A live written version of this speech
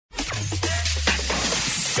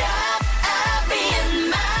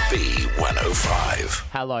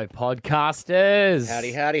Hello, podcasters.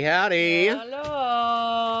 Howdy, howdy, howdy.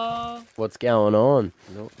 Hello. What's going on?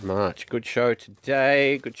 Not much. Good show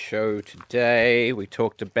today. We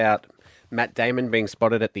talked about Matt Damon being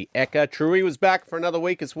spotted at the Ekka. Truey was back for another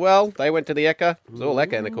week as well. They went to the Ekka. It was all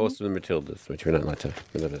Ekka, and of course the Matildas, which we don't like to.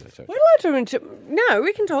 We'd like to. No,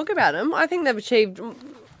 we can talk about them. I think they've achieved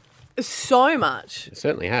so much. They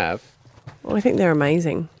certainly have. Well, I think they're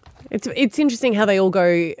amazing. It's interesting how they all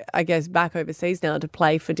go, I guess, back overseas now to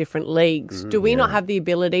play for different leagues. Do we not have the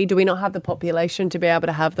ability? Do we not have the population to be able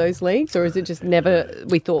to have those leagues? Or is it just never,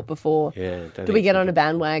 we thought before? Yeah. Do we get on a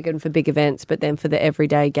bandwagon for big events, but then for the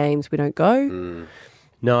everyday games we don't go?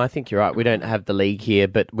 No, I think you're right. We don't have the league here,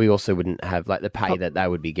 but we also wouldn't have like the pay that they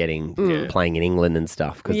would be getting playing in England and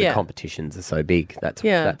stuff because the competitions are so big. That's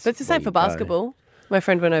But it's the same for basketball. My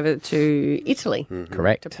friend went over to Italy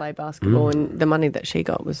Correct. to play basketball, and the money that she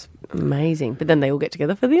got was amazing. But then they all get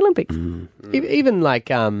together for the Olympics. Even like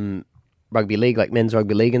rugby league, like men's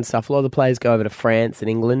rugby league and stuff. A lot of the players go over to France and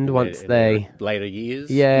England once they later years.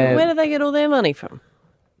 Yeah, Where do they get all their money from?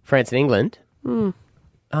 France and England. They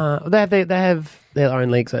have their own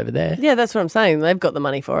leagues over there. Yeah, that's what I'm saying. They've got the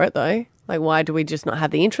money for it, though. Like, why do we just not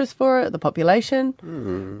have the interest for it, the population?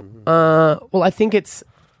 Well, I think it's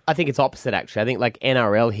opposite actually. I think like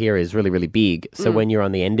NRL here is really, really big. So when you're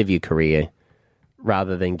on the end of your career,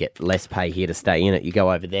 rather than get less pay here to stay in it, you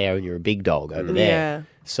go over there and you're a big dog over there. Yeah.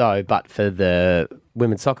 So, but for the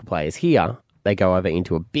women's soccer players here, they go over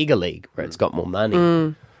into a bigger league where it's got more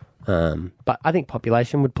money. But I think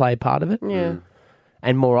population would play a part of it. Yeah.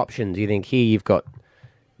 And more options. You think here you've got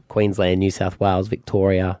Queensland, New South Wales,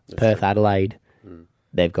 Victoria, Perth, Adelaide.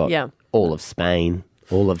 They've got all of Spain,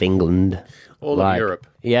 all of England. All of Europe.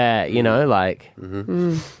 Yeah, you know, like,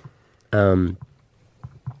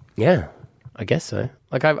 yeah, I guess so.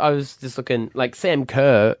 Like, I was just looking, like, Sam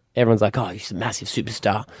Kerr, everyone's like, oh, he's a massive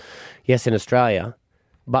superstar. Yes, in Australia.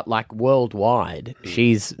 But, like, worldwide,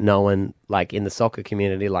 she's known, like, in the soccer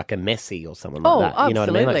community, like a Messi or someone like that. You know what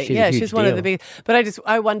I mean? Like, she's one of the big. But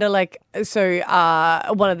I wonder, like, so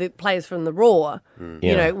one of the players from the Raw,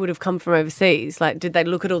 you know, would have come from overseas. Like, did they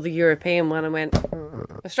look at all the European one and went,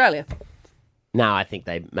 Australia? No, I think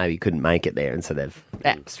they maybe couldn't make it there, and so they've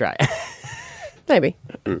Australia. Maybe.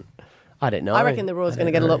 I don't know. I reckon the Raw's going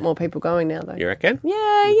to get a lot more people going now, though. You reckon?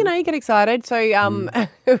 Yeah, you know, you get excited. So,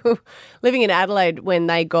 living in Adelaide when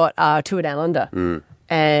they got Tuath Allender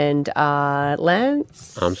and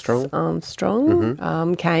Lance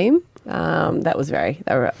Armstrong came. They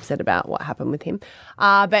were upset about what happened with him.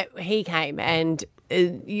 But he came and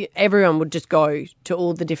everyone would just go to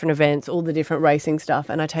all the different events, all the different racing stuff.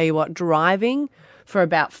 And I tell you what, driving for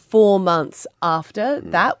about 4 months after,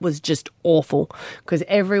 that was just awful because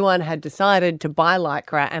everyone had decided to buy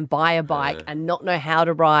Lycra and buy a bike and not know how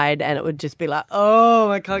to ride, and it would just be like, oh,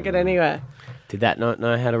 I can't get anywhere. Did that not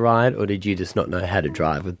know how to ride, or did you just not know how to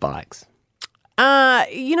drive with bikes?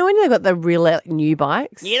 You know when they've got the real new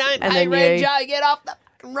bikes? You don't pay Red Joe, get off the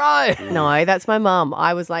road. No, that's my mum.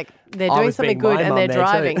 I was like, they're doing something good and they're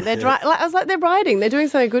driving. I was like, they're riding. They're doing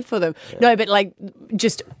something good for them. Yeah. No, but like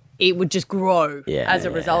just... it would just grow as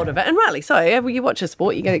a result of it. And rightly so. You watch a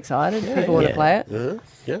sport, you get excited. People want to play it.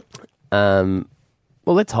 Yeah. Well,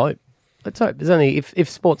 let's hope. There's only if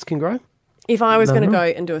sports can grow. If I was going to go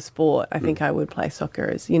and do a sport, I think I would play soccer.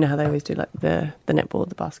 As you know how they always do, like the netball,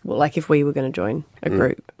 the basketball. Like if we were going to join a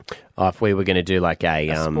group. Oh, if we were going to do like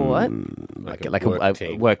a sport, like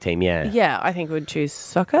a work team, yeah. Yeah, I think we'd choose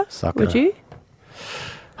soccer. Would you?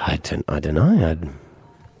 I don't know.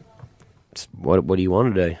 What do you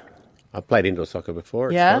want to do? I've played indoor soccer before.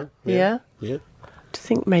 It's Yeah? fun. Yeah. Yeah. I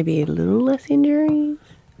think maybe a little less injuries.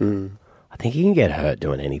 I think you can get hurt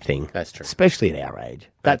doing anything. That's true. Especially at our age.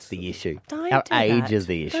 That's the issue. Our age is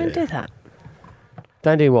the issue. Don't do that.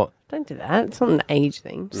 Don't do what? Don't do that. It's not an age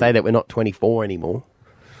thing. Say that we're not 24 anymore.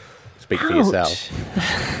 Speak for yourself.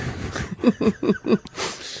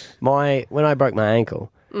 When I broke my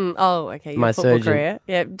ankle. Okay. Your My football surgeon- career.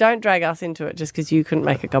 Yeah. Don't drag us into it just because you couldn't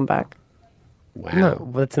make a comeback. Wow.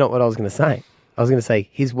 No, that's not what I was going to say. I was going to say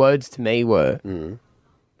his words to me were,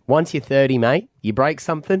 once you're 30, mate, you break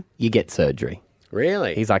something, you get surgery.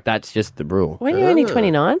 Really? He's like, that's just the rule. When you're only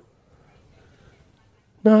 29?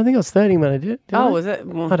 No, I think I was 30 when I did it. didn't I? Was it?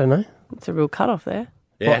 Well, I don't know. it's a real cut-off there.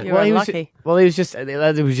 Yeah. You're unlucky. He was just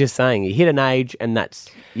saying, you hit an age and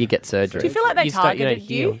you get surgery. Do you feel like they targeted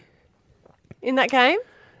heal. you in that game?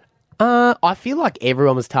 I feel like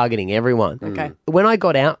everyone was targeting everyone. Okay. When I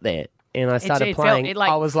got out there and I started it playing, felt-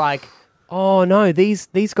 I was like, oh no, these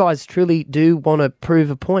guys truly do want to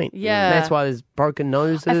prove a point. Yeah. And that's why there's broken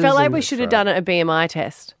noses. I felt like we and- should have done a BMI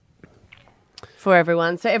test. for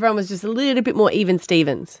everyone. So everyone was just a little bit more even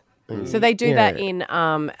Stevens. So they do that in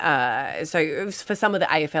so for some of the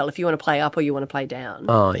AFL, if you want to play up or you want to play down.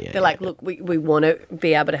 Oh, yeah. They're like, look, we want to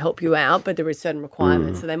be able to help you out, but there are certain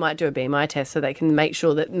requirements. So they might do a BMI test so they can make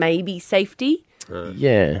sure that maybe safety.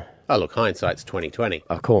 Yeah. Oh, look, hindsight's 20/20.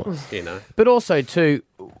 Of course. You know. But also, too,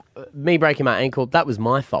 me breaking my ankle, that was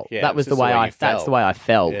my fault. Yeah, that was it's the just way the way you that's fell. the way I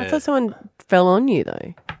fell. Yeah. I thought someone fell on you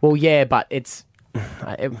though. Well, yeah, but it's.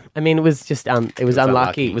 I mean, it was just it was unlucky.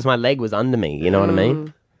 unlucky. It was my leg was under me. You know what I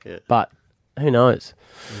mean? Yeah. But who knows?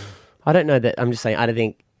 I don't know that. I'm just saying. I don't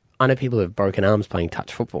think. I know people who have broken arms playing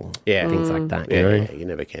touch football. Yeah. Things like that. Yeah, You know. yeah, you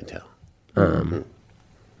never can tell.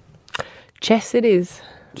 Chess it is.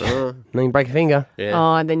 And then you break a finger. Yeah.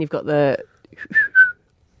 Oh, and then you've got the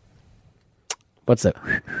What's it?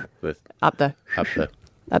 With up the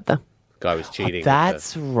guy was cheating. with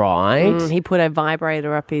That's right. he put a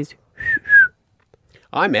vibrator up his.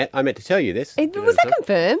 I meant to tell you this. Was that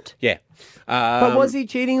confirmed? Yeah. But was he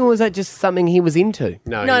cheating, or was that just something he was into?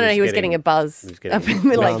 No, he was getting a buzz. was getting-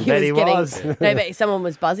 like I bet he was. No, but someone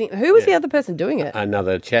was buzzing. Who was the other person doing it?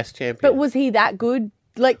 another chess champion. But was he that good?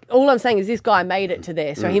 Like, all I'm saying is this guy made it to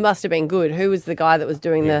there, so he must have been good. Who was the guy that was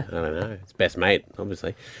doing I don't know. It's best mate,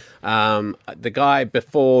 obviously. The guy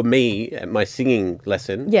before me at my singing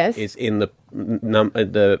lesson Yes. is in the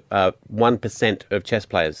 1% of chess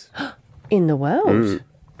players. in the world?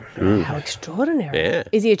 How extraordinary. Yeah.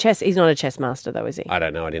 Is he a chess? He's not a chess master, though, is he? I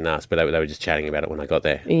don't know. I didn't ask, but they were just chatting about it when I got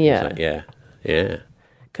there. Yeah. So, yeah.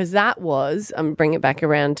 Because that was, bring it back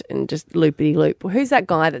around and just loopity loop. Well, who's that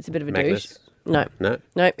guy that's a bit of a Magnus? douche? No. No?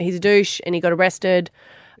 No, he's a douche and he got arrested.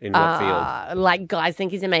 In what field? Like, guys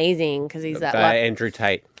think he's amazing because he's that. Andrew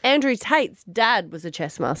Tate. Andrew Tate's dad was a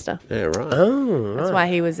chess master. Yeah, right. That's why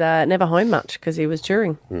he was never home much because he was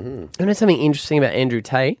touring. You know something interesting about Andrew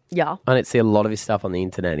Tate? Yeah. I don't see a lot of his stuff on the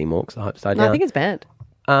internet anymore because I hope so. No, I think it's banned.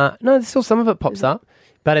 No, there's still some of it pops up,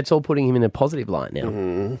 but it's all putting him in a positive light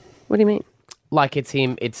now. What do you mean? Like it's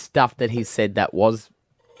stuff that he said that was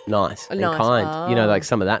nice and Nice. kind. You know, like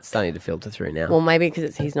some of that's starting to filter through now. Well, maybe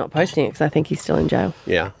because he's not posting it because I think he's still in jail.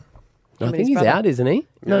 Yeah. I and think his he's brother. out, isn't he?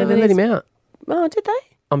 No, Yeah, they but let him he's- out. Oh, did they?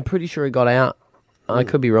 I'm pretty sure he got out. I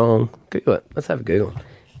could be wrong. Google it. Let's have a Google.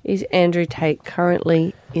 Is Andrew Tate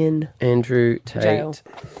currently in Andrew Tate jail?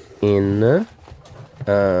 in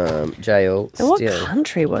jail And what still.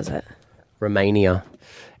 country was it? Romania.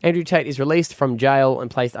 Andrew Tate is released from jail and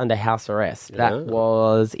placed under house arrest. That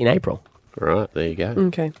was in April. Right, there you go.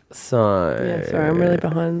 Okay. So, Yeah, sorry, I'm really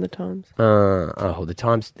behind the times.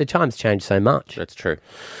 the times changed so much. That's true.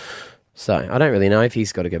 So I don't really know if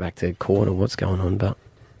he's got to go back to court or what's going on, but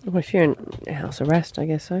Well, if you're in house arrest, I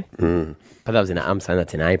guess so. that was I'm saying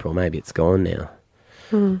that's in April. Maybe it's gone now.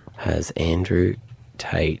 Has Andrew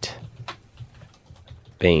Tate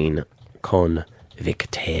been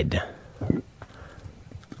convicted?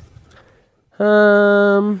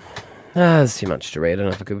 That's too much to read. I don't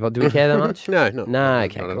know if I could. Do we care that much? No, Okay,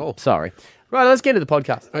 not at cool. all. Sorry. Right, let's get to the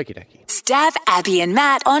podcast. Okie dokie. Stab Abby and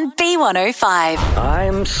Matt on B105.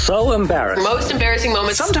 I'm so embarrassed. Most embarrassing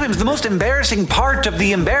moments. Sometimes the most embarrassing part of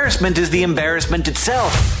the embarrassment is the embarrassment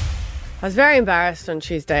itself. I was very embarrassed on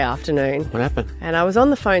Tuesday afternoon. What happened? And I was on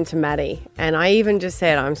the phone to Maddie, and I even just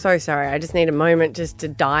said, I'm so sorry, I just need a moment just to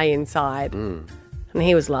die inside. And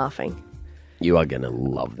he was laughing. You are going to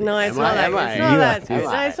love this. No, it's not that Am good. I? It's not You that are. good.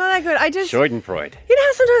 No, it's not that good. I just, Schadenfreude. you know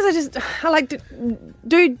how sometimes I like to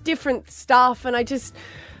do different stuff, and I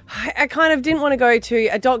kind of didn't want to go to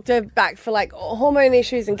a doctor back for like hormone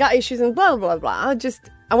issues and gut issues and blah, blah, blah.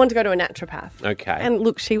 I wanted to go to a naturopath. Okay. And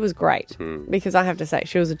look, she was great because I have to say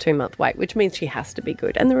she was a 2-month wait, which means she has to be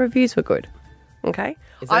good. And the reviews were good. Okay.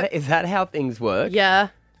 Is that how things work? Yeah.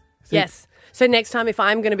 Yes. So next time, if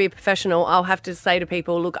I'm going to be a professional, I'll have to say to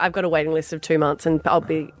people, look, I've got a waiting list of 2 months and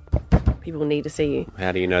people need to see you.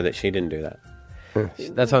 How do you know that she didn't do that?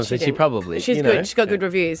 That's what I'm saying. She didn't. probably. She's you good. know. She's got good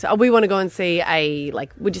reviews. We want to go and see a,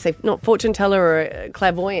 like, would you say, not fortune teller or a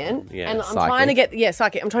clairvoyant? Yeah, and I'm psychic. trying to get,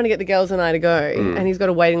 psychic. I'm trying to get the girls and I to go, and he's got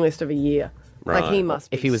a waiting list of a year. Like, he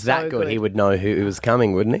must be If he was so that good, he would know who was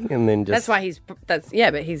coming, wouldn't he? And then just. That's why but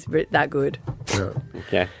he's that good.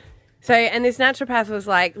 Okay. So, and this naturopath was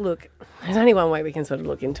like, look, there's only one way we can sort of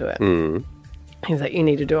look into it. He was like, you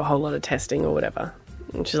need to do a whole lot of testing or whatever.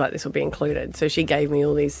 And she's like, this will be included. So she gave me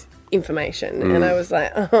all this information. And I was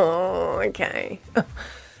like, oh, okay.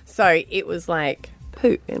 So it was like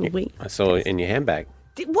poo and wee. I saw it in your handbag.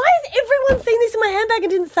 Why has everyone seen this in my handbag and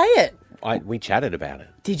didn't say it? We chatted about it.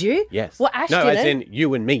 Did you? Yes. Well, Ash no, didn't. as in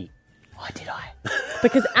you and me. Why did I?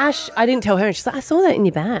 Because Ash, I didn't tell her. And she's like, I saw that in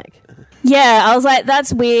your bag. Yeah, I was like,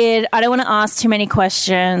 that's weird. I don't want to ask too many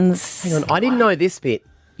questions. Hang on, I didn't know this bit.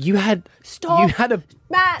 You had Stop. You had a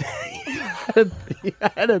Matt. you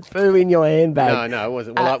had a poo in your handbag. No, it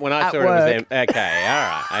wasn't. Well, when I saw it, it was empty. Okay, all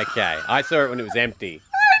right, okay. I saw it when it was empty.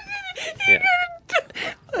 Yeah.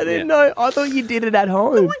 I didn't know. I thought you did it at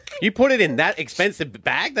home. You put it in that expensive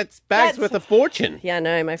bag? That's worth a fortune. Yeah,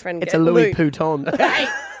 no, my friend. It's a Louis Vuitton.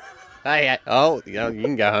 Hey, oh, you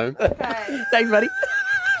can go home. Thanks, buddy.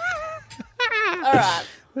 All right.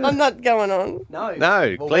 I'm not going on.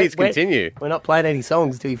 No, please continue. We're not playing any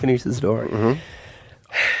songs until you finish the story. Mm-hmm.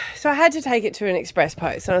 So I had to take it to an express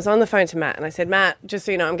post. And I was on the phone to Matt and I said, Matt, just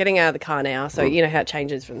so you know, I'm getting out of the car now. So you know how it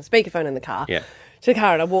changes from the speakerphone in the car. Yeah. To the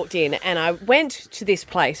car, and I walked in and I went to this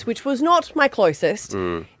place, which was not my closest.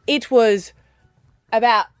 It was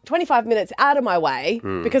about 25 minutes out of my way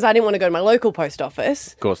because I didn't want to go to my local post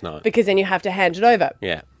office. Of course not. Because then you have to hand it over.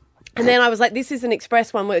 Yeah. And then I was like, this is an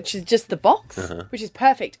express one, which is just the box, which is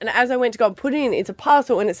perfect. And as I went to go and put it in, it's a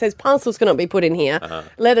parcel, and it says parcels cannot be put in here.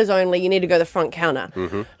 Letters only, you need to go to the front counter.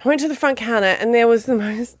 I went to the front counter, and there was the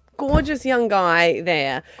most gorgeous young guy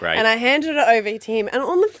there. Great. And I handed it over to him, and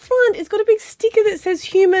on the front, it's got a big sticker that says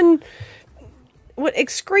human... What,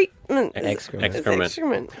 excrement?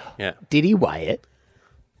 Excrement. Yeah. Did he weigh it?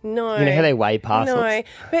 No. You know how they weigh parcels? No.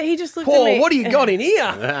 But he just looked at Paul, me. what do you got in here?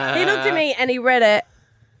 He looked at me and he read it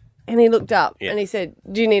and he looked up and he said,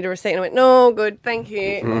 do you need a receipt? And I went, no, good, thank you.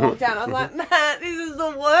 And I walked down. I was like, Matt, this is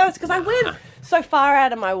the worst. Because I went so far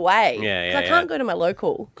out of my way. Yeah, 'Cause I can't go to my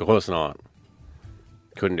local. Of course not.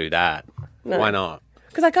 Couldn't do that. No. Why not?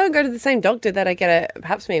 Because I can't go to the same doctor that I get a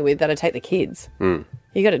pap smear with that I take the kids. You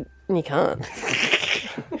can't.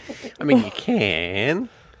 I mean, you can.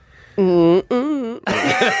 Would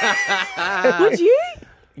you?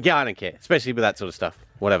 Yeah, I don't care. Especially with that sort of stuff.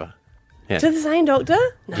 Whatever. Yeah. To the same doctor?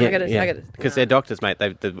 No, I gotta. Because they're doctors, mate.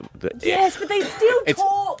 Yes, but they still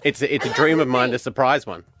talk. It's a dream of mine to surprise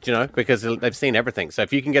one, do you know? Because they've seen everything. So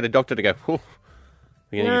if you can get a doctor to go,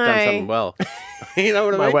 you've done something well. You know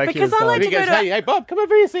what I mean? Because I like He to goes, go to... hey, Bob, come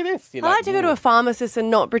over here, see this. I like to go to a pharmacist and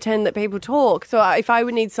not pretend that people talk. So if I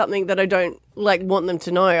would need something that I don't want them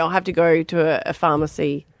to know, I'll have to go to a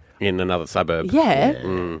pharmacy. In another suburb. Yeah.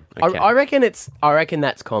 Okay. I reckon that's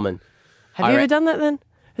common. Have you ever done that then?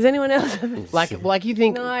 Has anyone else ever? Like you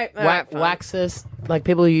think No, alright, fine. waxers, like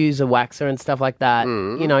people who use a waxer and stuff like that.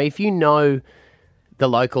 You know, if you know the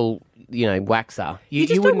local, waxer, You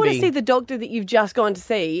just don't wouldn't want be... to see the doctor that you've just gone to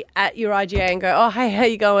see at your IGA and go, oh, hey, how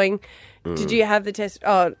you going? Did you have the test?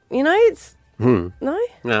 Oh, it's... No?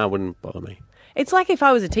 No, it wouldn't bother me. It's like if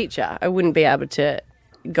I was a teacher, I wouldn't be able to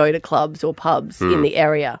go to clubs or pubs in the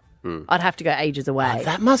area. I'd have to go ages away.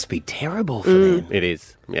 That must be terrible for them. It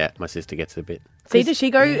is. Yeah, my sister gets a bit. See, does she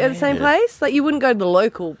go at the same place? Like, you wouldn't go to the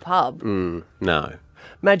local pub. No.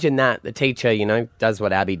 Imagine that the teacher, does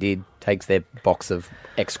what Abby did, takes their box of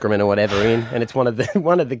excrement or whatever in, and it's one of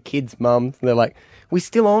the kids' mums. And they're like, "We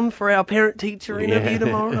still on for our parent-teacher interview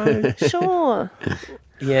tomorrow?" Sure.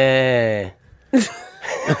 Yeah.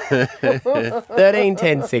 13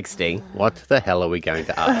 10 60. What the hell are we going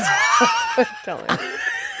to ask?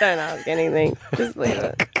 Don't ask anything. Just leave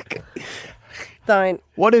it. Don't.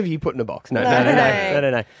 What have you put in a box?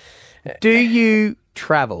 No. Do you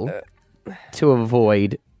travel to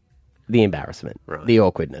avoid the embarrassment, the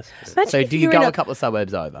awkwardness? Imagine So if do you you're go in a couple of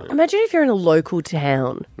suburbs over? Imagine if you're in a local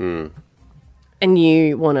town and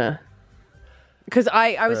you want to... Because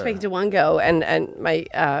I was speaking to one girl and my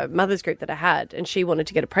mother's group that I had, and she wanted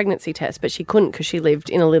to get a pregnancy test, but she couldn't because she lived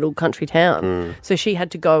in a little country town. So she had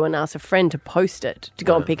to go and ask a friend to post it, to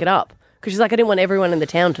go and pick it up. Because she's like, I didn't want everyone in the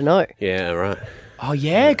town to know. Yeah, right. Oh,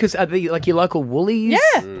 yeah, because like your local Woolies?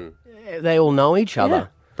 Yeah. They all know each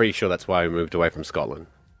other. Pretty sure that's why we moved away from Scotland.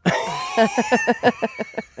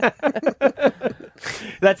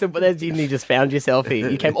 That's you just found yourself here.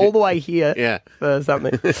 You came all the way here for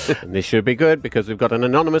something. And this should be good because we've got an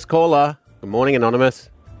anonymous caller. Good morning,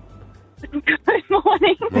 Anonymous. Good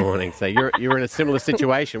morning. Morning. So you're in a similar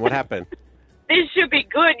situation. What happened? This should be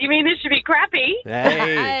good. You mean this should be crappy?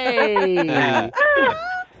 Hey.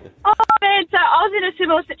 Oh, man. So I was in a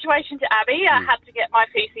similar situation to Abby. I had to get my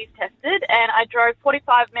feces tested, and I drove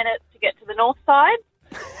 45 minutes to get to the north side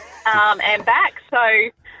and back. So,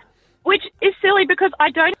 which is silly because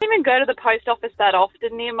I don't even go to the post office that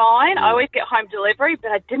often near mine. I always get home delivery,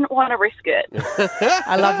 but I didn't want to risk it.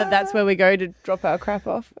 I love that that's where we go to drop our crap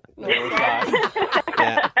off. But,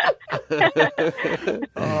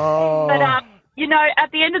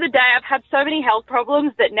 at the end of the day, I've had so many health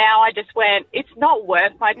problems that now I just went, it's not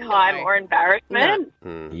worth my time or embarrassment.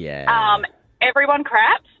 Yeah. Everyone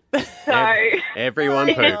craps. So Everyone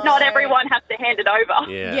poops. not everyone has to hand it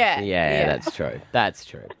over. Yeah, that's true. That's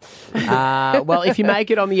true. Well, if you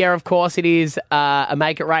make it on the air, of course, it is a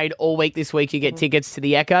Make It Rain all week this week. You get tickets to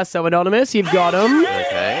the Ekka. So, Anonymous, you've got them.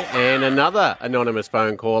 Okay, and another anonymous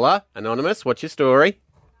phone caller. Anonymous, what's your story?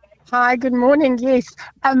 Hi, good morning. Yes,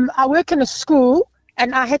 I work in a school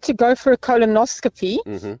and I had to go for a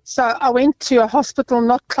colonoscopy. So I went to a hospital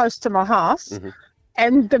not close to my house.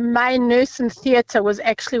 And the main nurse in theatre was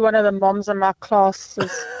actually one of the moms in my classes.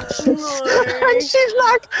 And she's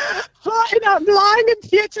like, hi, and I'm lying in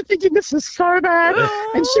theatre thinking this is so bad.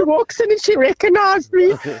 And she walks in and she recognised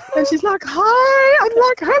me. And she's like, hi. I'm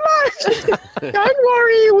like, hello. She's like, don't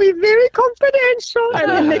worry, we're very confidential.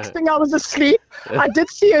 And the next thing I was asleep. I did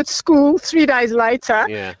see her at school 3 days later.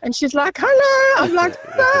 And she's like, hello. I'm like,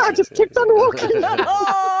 no, I just kept on walking. You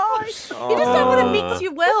just don't want to mix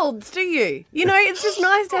your worlds, do you? You know, it's just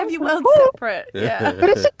nice to have your worlds separate. Yeah. But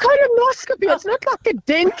it's a colonoscopy. It's not like a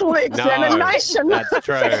dental examination. That's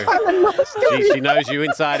true. It's a colonoscopy. She knows you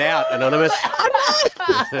inside out, Anonymous. How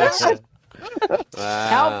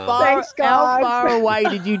Thanks, guys. far away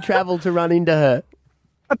did you travel to run into her?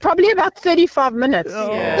 Probably about 35 minutes.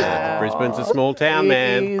 Yeah. Brisbane's a small town,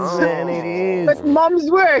 man. It is, man, it is. But moms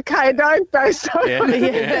work, hey, don't they? So Yeah.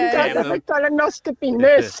 I have a colonoscopy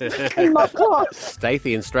nurse in my class.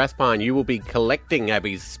 Stacey and Strathpine, you will be collecting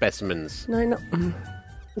Abby's specimens. No, no.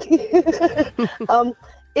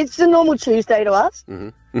 It's a normal Tuesday to us,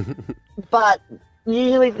 but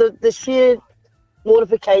usually the sheer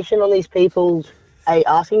mortification on these people A,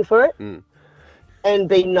 asking for it, and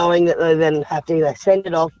B, knowing that they then have to either send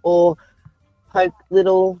it off or poke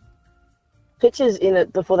little pictures in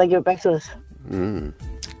it before they give it back to us.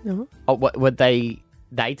 Oh, what, would they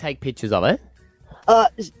take pictures of it? No,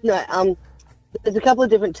 there's a couple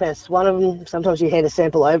of different tests. One of them, sometimes you hand a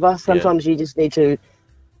sample over. Sometimes you just need to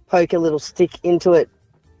poke a little stick into it,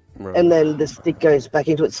 and then the stick goes back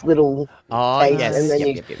into its little case. Yes. And then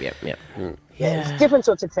Yep. it's different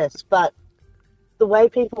sorts of tests, but the way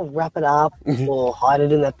people wrap it up or hide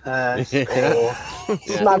it in their purse or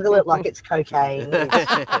smuggle it like it's cocaine. Because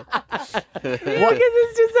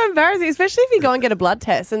it's just so embarrassing, especially if you go and get a blood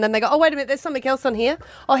test and then they go, oh, wait a minute, there's something else on here.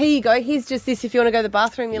 Oh, here you go. Here's just this if you want to go to the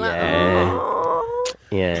bathroom. You're like, oh.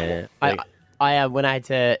 Yeah. I when I had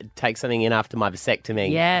to take something in after my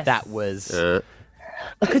vasectomy, Yes. that was...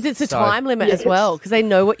 Because it's a time limit as well, because they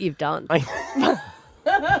know what you've done.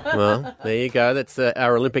 Well, there you go. That's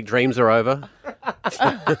our Olympic dreams are over.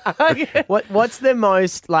 What's the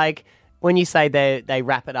most, like, when you say they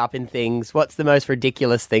wrap it up in things, what's the most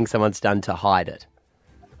ridiculous thing someone's done to hide it?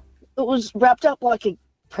 It was wrapped up like a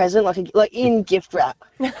present, like in gift wrap.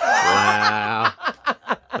 Wow.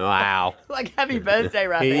 Wow. Like happy birthday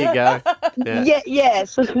wrapping. Here you go. Yeah.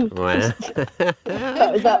 So Wow.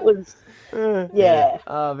 that was, yeah.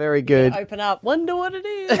 Oh, very good. Open up, wonder what it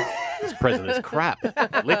is. This present is crap.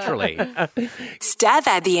 Literally. Stab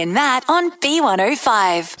Abby and Matt on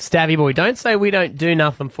B105. Stabby boy, don't say we don't do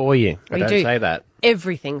nothing for you. I don't do. say that.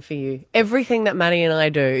 Everything for you. Everything that Maddie and I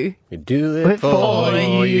do. We do it for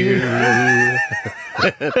you.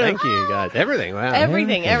 Thank you, guys. Everything. Wow.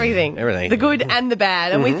 Everything. The good and the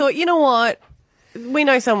bad. And we thought, you know what? We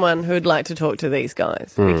know someone who would like to talk to these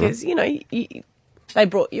guys because, you know, they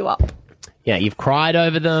brought you up. Yeah, you've cried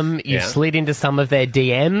over them. You've slid into some of their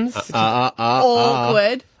DMs.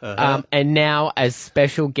 Awkward. And now, as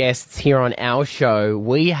special guests here on our show,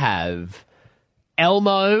 we have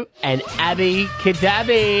Elmo and Abby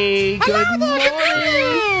Kadabi. Good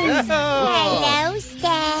morning. Hello,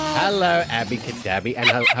 Stab. Hello, Abby Kadabi. And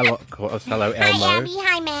hello, of course, hello, Elmo. Hi, Abby.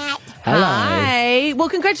 Hi, Matt. Hello. Hi. Well,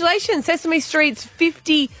 congratulations. Sesame Street's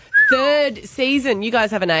 53rd season. You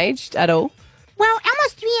guys haven't aged at all. Well,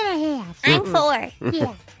 almost 3.5. I'm 4.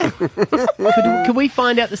 Yeah. Could we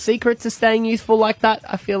find out the secret to staying youthful like that?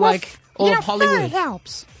 I feel like all you know, of Hollywood. Fur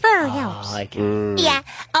helps. Fur helps. Okay. Yeah.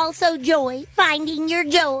 Also, joy. Finding your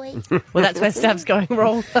joy. Well, that's where Stab's going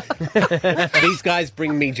wrong. These guys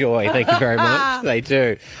bring me joy. Thank you very much. They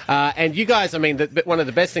do. And you guys, I mean, one of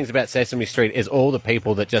the best things about Sesame Street is all the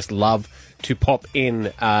people that just love to pop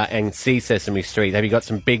in and see Sesame Street. Have you got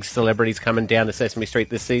some big celebrities coming down to Sesame Street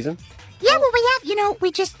this season? Yeah, well,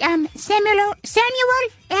 we just, Samuel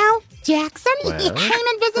L. Jackson, he came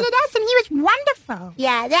and visited us, and he was wonderful.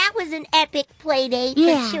 Yeah, that was an epic play date,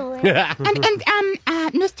 for sure. And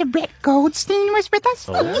Mr. Brett Goldstein was with us.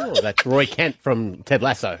 Oh, that's Roy Kent from Ted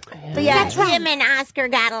Lasso. Yeah, him and Oscar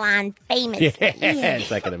got along famously.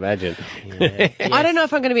 Yes, I can imagine. I don't know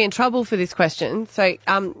if I'm going to be in trouble for this question, so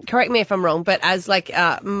correct me if I'm wrong, but as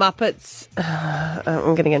Muppets, I'm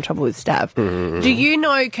going to get in trouble with Stav. Do you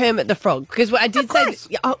know Kermit the Frog? Because I did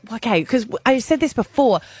say... Oh, okay, because I said this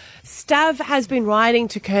before. Stav has been writing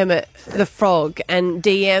to Kermit the Frog and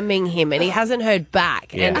DMing him, and he hasn't heard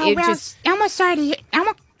back. Yeah. And Oh, well, Elmo's sorry.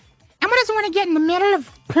 Elmo doesn't want to get in the middle of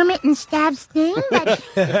Kermit and Stav's thing, but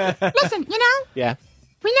listen, Yeah.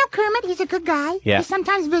 we know Kermit. He's a good guy. Yeah. He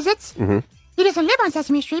sometimes visits. He doesn't live on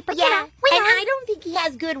Sesame Street, but, Yeah, we and know. I don't think he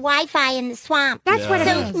has good Wi-Fi in the swamp. That's what it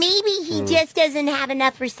So is. maybe he just doesn't have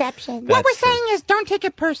enough reception. What we're That's true. saying is don't take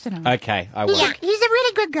it personal. Okay, I will. Yeah, he's a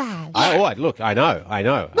really good guy. Look, I know.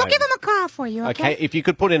 We'll give him a call for you, okay? Okay, if you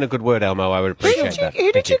could put in a good word, Elmo, I would appreciate that.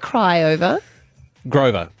 Who did you cry over?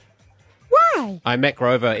 Grover. Why? I met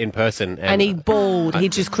Grover in person. And he bawled. He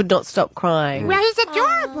just could not stop crying. Well, he's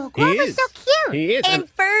adorable. He Grover's is. so cute. He is. And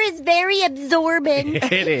fur is very absorbent.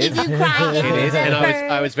 It is. If you cry It is, and fur.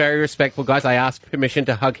 I was very respectful, guys. I asked permission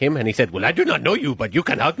to hug him, and he said, "Well, I do not know you, but you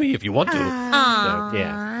can hug me if you want to." Aw. So,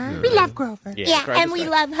 yeah. We love Grover. Yeah, Grover's and we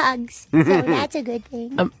great. love hugs. So that's a good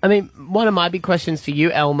thing. I mean, one of my big questions for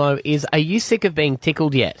you, Elmo, is: are you sick of being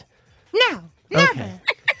tickled yet? No, never.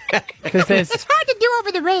 Because there's It's hard to do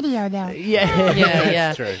over the radio, though.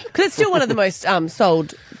 Yeah. true. Because it's still one of the most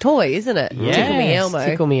sold toys, isn't it? Tickle Me Elmo.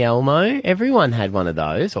 Tickle Me Elmo. Everyone had one of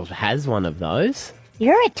those, or has one of those.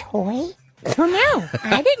 You're a toy? Who knew?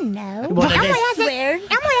 I didn't know. Elmo has weird. Elmo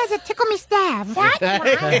has a tickle me staff.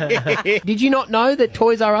 That's why. Did you not know that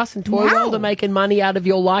Toys R Us and Toy No. World are making money out of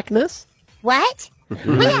your likeness? What?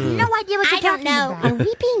 We have no idea what you're I don't talking know. Are about.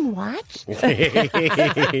 we being watched?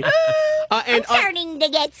 And I'm starting to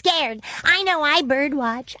get scared. I know I bird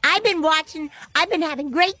watch. I've been having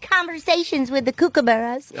great conversations with the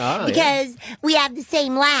kookaburras because we have the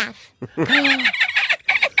same laugh.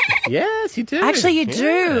 yes, you do. Actually, you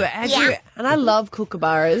do. Yeah. And I love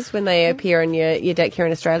kookaburras when they appear on your deck here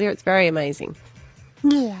in Australia. It's very amazing.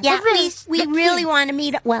 Yeah, Yeah, they're we really want to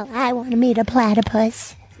meet. Well, I want to meet a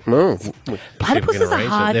platypus. Platypuses are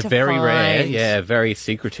hard They're to very rare. find. Yeah, very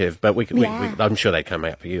secretive. But I'm sure they'd come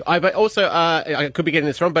out for you. But also, I could be getting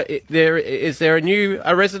this wrong. But is there a new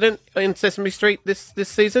resident in Sesame Street this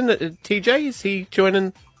season? TJ, is he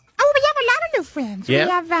joining? Oh, we have a lot of new friends. Yeah.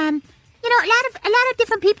 We have, a lot of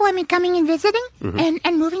different people. Coming and visiting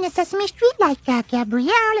and moving to Sesame Street, like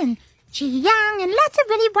Gabrielle and Chi Young, and lots of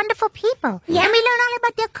really wonderful people. Yeah. And we learn all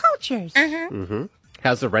about their cultures.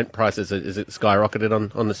 How's the rent prices? Is it skyrocketed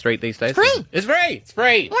on the street these days? Free. It's free. It's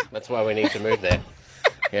free. Yeah. That's why we need to move there.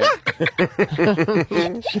 Yeah.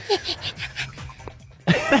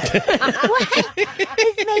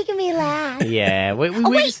 It's making me laugh. Yeah. We Oh,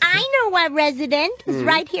 wait, just- I know a resident who's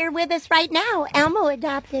right here with us right now. Elmo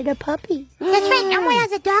adopted a puppy. That's right. Elmo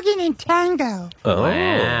has a doggy named Tango. Oh. Wow.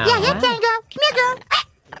 Yeah, here, Tango. Come here, girl.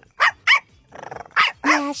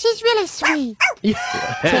 Yeah, she's really sweet.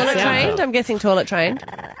 Toilet trained? I'm guessing toilet trained.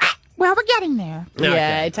 Well, we're getting there.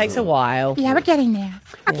 Yeah, it takes a while. Yeah, we're getting there.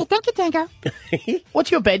 Okay, thank you, Tango. What's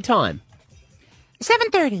your bedtime?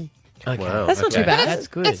 7:30. Okay. Wow, That's not too okay. bad. That's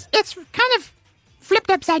good. It's kind of flipped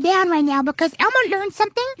upside down right now because Elmo learned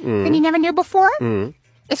something that he never knew before.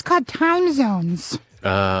 It's called time zones.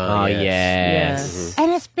 Oh, yes.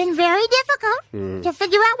 And it's been very difficult to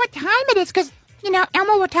figure out what time it is because,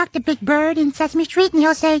 Elmo will talk to Big Bird in Sesame Street and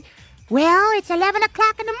he'll say, well, it's 11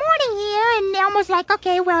 o'clock in the morning here. And Elmo's like,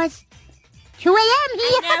 okay, well, it's 2 a.m.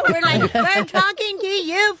 here. Now we're like, we're talking to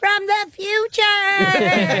you from the future.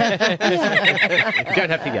 You don't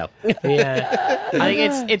have to yell. Yeah. I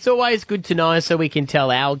think it's always good to know so we can tell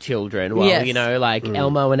our children. Well, Yes.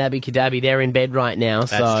 Elmo and Abby Cadabby, they're in bed right now.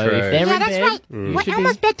 So That's true. if they're Yeah, in that's bed, right. you Well, should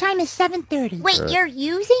Elmo's be... bedtime is 7:30. Wait, you're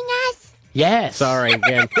using us? Yes. Sorry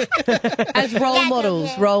again. As role That's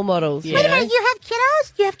models, okay. role models. Yeah. Wait a minute, you have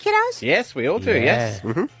kiddos? Do you have kiddos? Yes, we all do. Yes.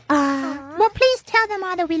 Mhm. Well, please tell them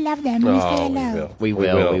all that we love them when we say Oh, hello. We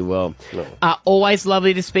will. Always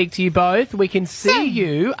lovely to speak to you both. We can see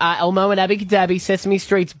you, Elmo and Abby Cadabby, Sesame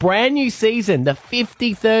Street's brand new season, the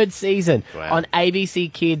 53rd season, Wow. on ABC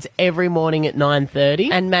Kids every morning at 9:30.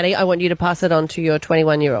 And Maddie, I want you to pass it on to your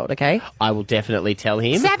 21-year-old, okay? I will definitely tell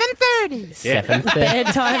him. 7:30. 7:30.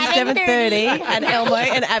 Bedtime 7:30, 7:30. and Elmo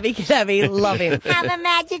and Abby Cadabby love him. Have a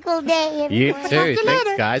magical day, You everyone. too. you Thanks,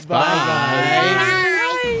 later. guys. Bye.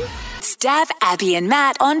 Bye. Stab Abby and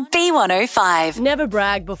Matt on B105. Never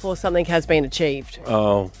brag before something has been achieved.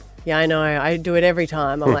 Oh, Yeah, I know. I do it every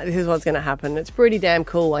time. I'm like, this is what's going to happen. It's pretty damn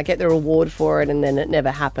cool. I get the reward for it and then it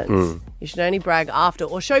never happens. You should only brag after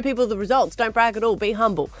or show people the results. Don't brag at all. Be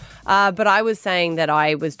humble. But I was saying that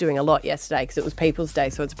I was doing a lot yesterday because it was People's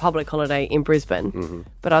Day, so it's a public holiday in Brisbane.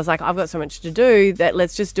 But I was like, I've got so much to do that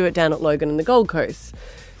let's just do it down at Logan and the Gold Coast.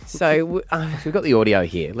 So we've got the audio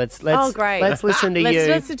here. Let's oh, great. Let's listen to you. Let's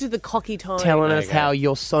listen to the cocky tone. Telling us how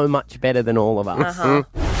you're so much better than all of us.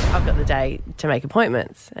 I've got the day to make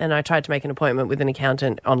appointments, and I tried to make an appointment with an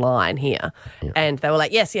accountant online here, and they were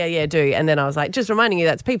like, yes, yeah, do. And then I was like, just reminding you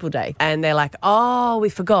that's People Day. And they're like, oh, we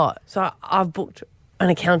forgot. So I've booked an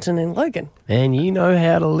accountant in Logan. And you know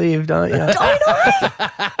how to live, don't you? Don't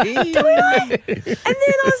I? And then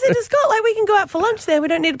I said to Scott, like, we can go out for lunch there. We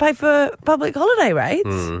don't need to pay for public holiday rates.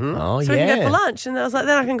 Oh, so we can go for lunch. And I was like,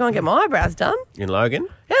 then I can go and get my eyebrows done. In Logan?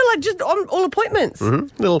 Yeah, like just on all appointments.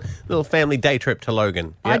 Little family day trip to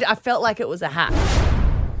Logan. Yep. I felt like it was a hack.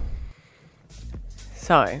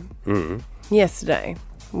 So, yesterday,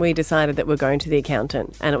 we decided that we're going to the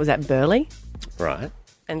accountant, and it was at Burleigh. Right.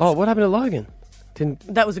 And what happened to Logan?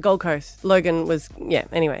 That was a Gold Coast. Logan was,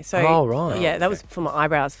 anyway. So, oh, right. Yeah, that was for my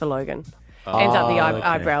eyebrows for Logan. Ends up the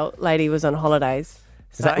eyebrow lady was on holidays.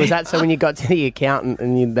 So. Was that so when you got to the accountant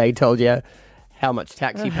and they told you how much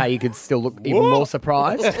tax you pay, you could still look even more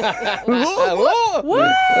surprised?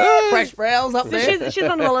 Fresh brows up there. She's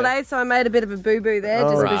on holiday, so I made a bit of a boo-boo there.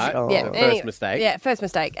 Just right. First mistake. Yeah, first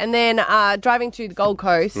mistake. And then driving to the Gold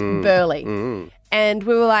Coast, Burleigh. And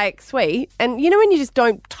we were like, sweet. And you know when you just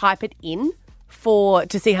don't type it in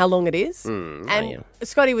to see how long it is? And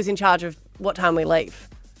Scotty was in charge of what time we leave.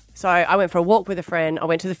 So I went for a walk with a friend. I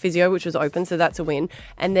went to the physio, which was open, so that's a win.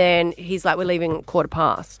 And then he's like, we're leaving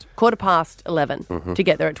 11:15 to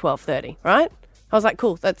get there at 12:30, right? I was like,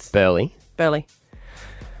 cool, that's... Burleigh.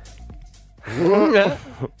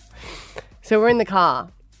 So we're in the car,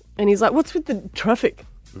 and he's like, what's with the traffic?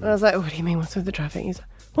 And I was like, what do you mean, what's with the traffic? He's like,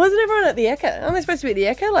 why isn't everyone at the Ekka? Aren't they supposed to be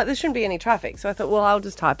at the Ekka? Like, there shouldn't be any traffic. So I thought, well, I'll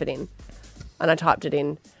just type it in. And I typed it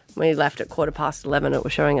in. When we left at 11:15, it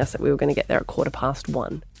was showing us that we were going to get there at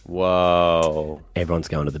 1:15. Whoa. Everyone's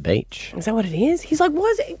going to the beach. Is that what it is? He's like, why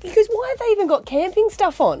is it? He goes, why have they even got camping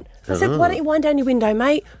stuff on? I said, why don't you wind down your window,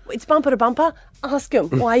 mate? It's bumper to bumper. Ask him,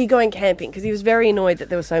 why are you going camping? Because he was very annoyed that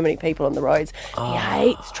there were so many people on the roads. He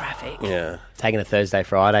hates traffic. Yeah. Taking a Thursday,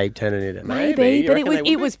 Friday, turning it into... Maybe, but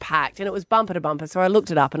it was packed and it was bumper to bumper. So I looked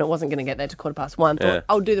it up and it wasn't going to get there to 1:15. Thought,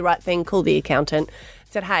 I'll do the right thing, call the accountant.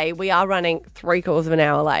 Said, hey, we are running 3/4 of an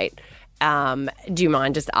hour late. Do you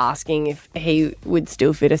mind just asking if he would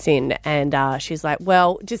still fit us in? And she's like,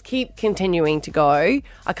 well, just keep continuing to go.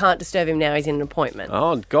 I can't disturb him now. He's in an appointment.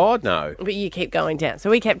 Oh, God, no. But you keep going down.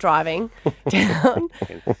 So we kept driving down.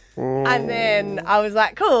 And then I was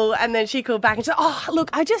like, cool. And then she called back and she said, oh,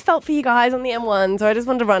 look, I just felt for you guys on the M1. So I just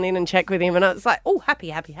wanted to run in and check with him. And I was like, oh, happy.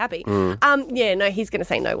 Yeah, no, he's going to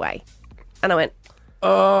say no way. And I went,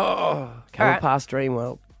 Coming past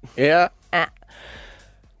Dreamworld. Yeah.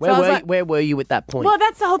 Where were you at that point? Well,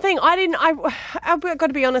 that's the whole thing. I've got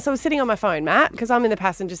to be honest, I was sitting on my phone, Matt, because I'm in the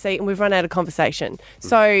passenger seat and we've run out of conversation.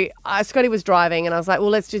 So Scotty was driving and I was like,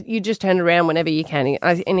 well, you just turn around whenever you can.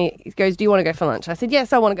 And he goes, do you want to go for lunch? I said,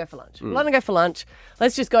 yes, I want to go for lunch. I want to go for lunch.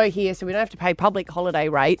 Let's just go here so we don't have to pay public holiday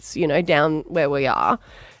rates, down where we are.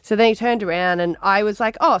 So then he turned around and I was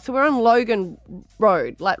like, oh, so we're on Logan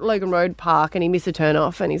Road, like Logan Road Park, and he missed a turn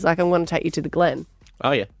off and he's like, I'm going to take you to the Glen. Oh,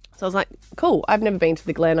 yeah. So I was like, cool, I've never been to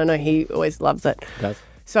the Glen. I know he always loves it. Does.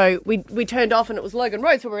 So we turned off and it was Logan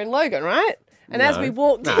Road, so we're in Logan, right? And as we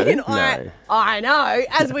walked in, I know,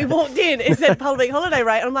 as we walked in, it said public holiday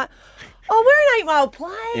rate. I'm like, oh, we're in 8 Mile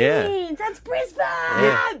Plains. Yeah. That's Brisbane.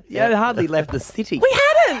 Yeah. You had hardly left the city. We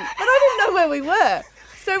hadn't, but I didn't know where we were.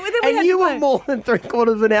 So then you were more than 3/4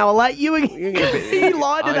 of an hour late. You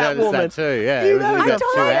lied to that woman. That too, yeah. You it was got 2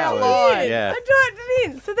 hours. Yeah. I typed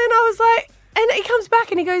it in. So then I was like, and he comes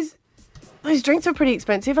back and he goes, those drinks are pretty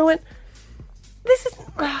expensive. I went, this is...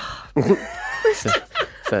 I said,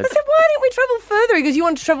 why didn't we travel further? He goes, you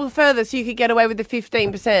want to travel further so you could get away with the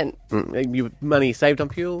 15%. Your money saved on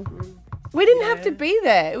fuel? We didn't have to be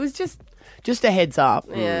there. It was just... Just a heads up,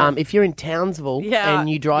 if you're in Townsville and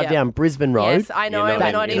you drive down Brisbane Road... Yes, I know,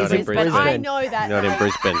 we're not in Brisbane. I know that. You're not in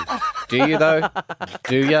Brisbane. Do you, though?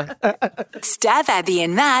 Do you? Stab Abby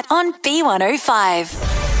and Matt on B105.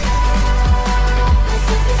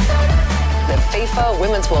 The FIFA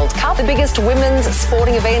Women's World Cup, the biggest women's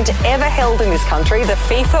sporting event ever held in this country, the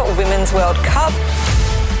FIFA Women's World Cup.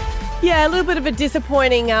 Yeah, a little bit of a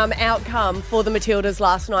disappointing outcome for the Matildas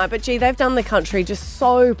last night. But, gee, they've done the country just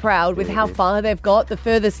so proud with how far they've got, the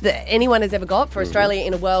furthest that anyone has ever got for Australia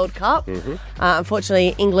in a World Cup.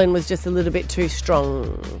 Unfortunately, England was just a little bit too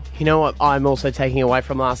strong. You know what I'm also taking away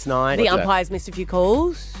from last night? The umpires missed a few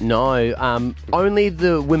calls. No, only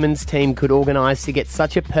the women's team could organise to get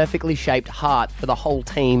such a perfectly shaped heart for the whole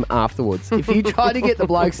team afterwards. If you try to get the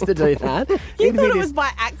blokes to do that... You thought it was by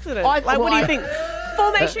accident. What do you think?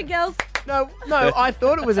 Formation, girls. No, I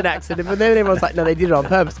thought it was an accident, but then everyone's like, no, they did it on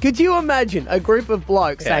purpose. Could you imagine a group of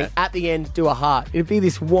blokes saying, at the end, do a heart? It'd be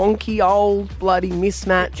this wonky, old, bloody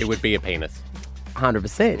mismatch. It would be a penis.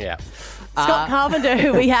 100%. Yeah. Scott Carpenter,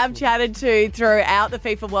 who we have chatted to throughout the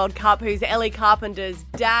FIFA World Cup, who's Ellie Carpenter's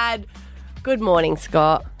dad. Good morning,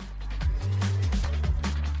 Scott.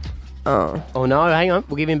 Oh no, hang on.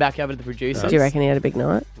 We'll give him back over to the producers. Do you reckon he had a big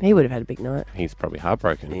night? He would have had a big night. He's probably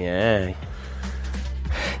heartbroken. Yeah.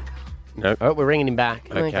 Nope. Oh, we're ringing him back.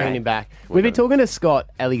 Okay. Ringing him back. We've been talking to Scott,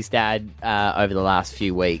 Ellie's dad, over the last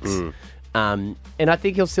few weeks. And I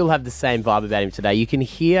think he'll still have the same vibe about him today. You can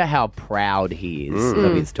hear how proud he is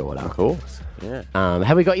of his daughter. Of course. Yeah.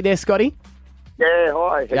 Have we got you there, Scotty? Yeah,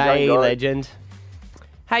 hi. Hey, legend.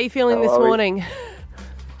 How are you feeling this morning?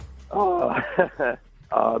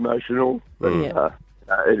 Emotional. But,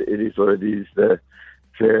 it is what it is. The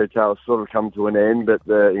fairy tale sort of come to an end, but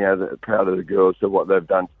they're proud of the girls for what they've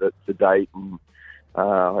done to date, and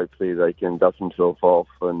hopefully they can dust themselves off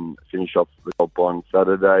and finish off the top on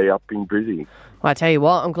Saturday up in Brizzy. Well, I tell you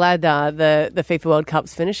what, I'm glad the FIFA World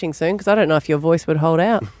Cup's finishing soon, because I don't know if your voice would hold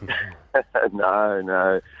out.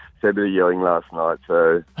 No. Said a bit of yelling last night,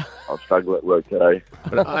 so I'll struggle at work today.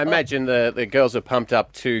 But I imagine the girls are pumped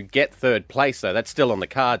up to get third place, though. That's still on the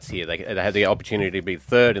cards here. They have the opportunity to be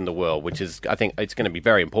third in the world, which is, I think, it's going to be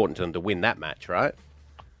very important to them to win that match, right?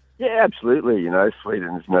 Yeah, absolutely.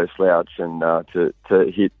 Sweden's no slouch, and to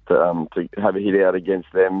have a hit out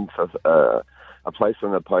against them for a place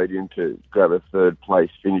on the podium to grab a third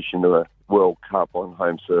place finish in the World Cup on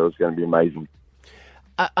home soil is going to be amazing.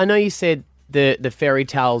 I know you said the fairy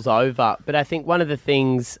tale's over, but I think one of the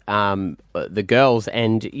things the girls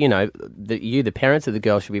and, the parents of the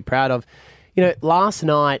girls should be proud of, last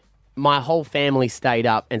night my whole family stayed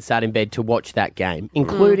up and sat in bed to watch that game,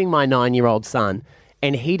 including my 9-year-old son,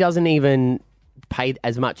 and he doesn't even pay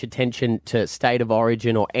as much attention to State of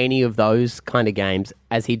Origin or any of those kind of games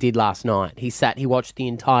as he did last night. He watched the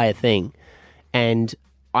entire thing, and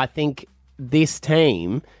I think this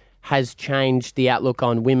team has changed the outlook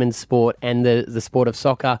on women's sport and the sport of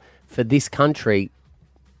soccer for this country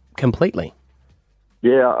completely.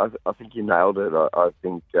 Yeah, I think you nailed it. I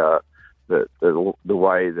think that the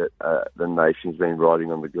way that the nation's been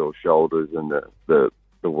riding on the girls' shoulders, and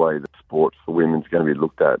the way that sport for women's going to be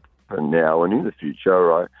looked at now and in the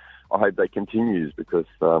future, I hope that continues, because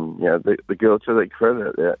the girls, to their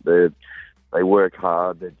credit, they work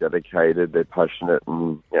hard, they're dedicated, they're passionate,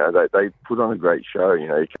 and they put on a great show. You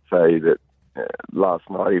can say that last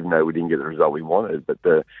night, even though we didn't get the result we wanted, but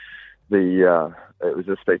it was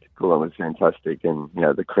a spectacle and it was fantastic, and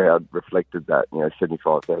the crowd reflected that.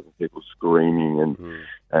 75,000 people screaming,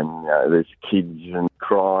 and there's kids and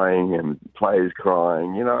crying and players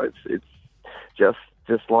crying. It's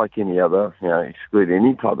just like any other, exclude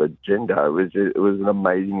any type of gender. It was an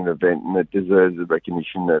amazing event, and it deserves the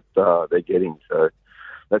recognition that they're getting. So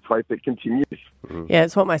let's hope it continues. Yeah,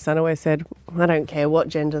 it's what my son always said. I don't care what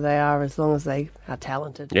gender they are, as long as they are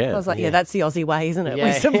talented. Yeah, I was like, yeah, that's the Aussie way, isn't it? Yeah,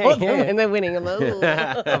 we support yeah. them when they're winning. I'm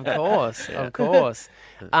like, Of course.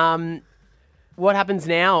 What happens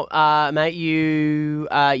now, mate?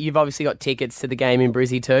 You've obviously got tickets to the game in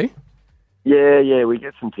Brizzy too? Yeah, we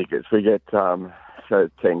get some tickets. We get 10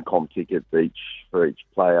 comp tickets each for each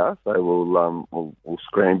player. So we'll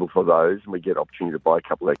scramble for those, and we get opportunity to buy a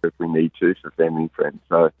couple extra if we need to for family and friends.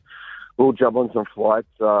 So we'll jump on some flights.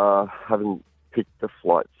 Haven't picked the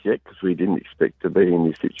flights yet because we didn't expect to be in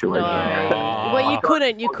this situation. No. Well,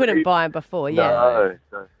 you couldn't buy them before, yeah. No.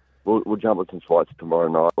 So we'll jump on some flights tomorrow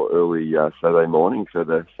night or early Saturday morning for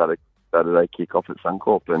the Saturday kick-off at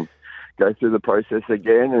Suncorp, and go through the process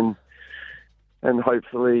again, and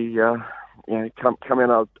hopefully come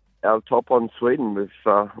out top on Sweden.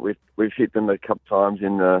 We've hit them a couple times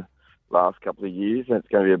in the last couple of years, and it's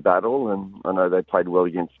going to be a battle. And I know they played well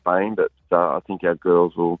against Spain, but I think our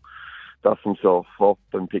girls will dust themselves off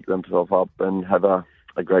and pick themselves up and have a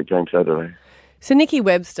great game Saturday. So Nikki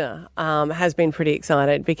Webster has been pretty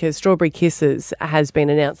excited because Strawberry Kisses has been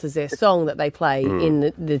announced as their song that they play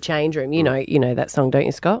in the change room. You know that song, don't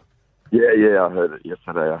you, Scott? Yeah, I heard it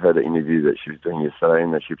yesterday. I heard an interview that she was doing yesterday,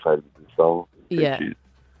 and that she played the song. Yeah.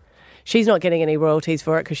 she's not getting any royalties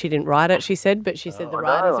for it because she didn't write it, she said, but she said the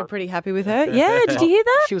writers are pretty happy with her. Yeah, did you hear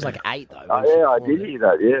that? She was like 8, though. Yeah, I did hear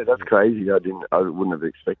that. Yeah, that's crazy. I wouldn't have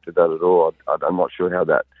expected that at all. I'm not sure how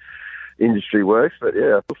that industry works, but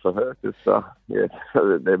yeah, for her, just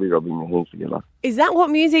they'll be rubbing their hands together. Is that what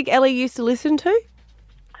music Ellie used to listen to?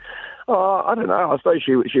 Oh, I don't know. I suppose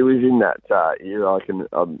she was in that era.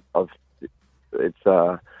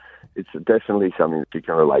 It's definitely something that you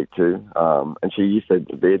can relate to. And she used to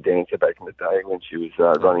be a dancer back in the day when she was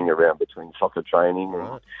running around between soccer training.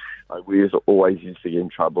 And we always used to get in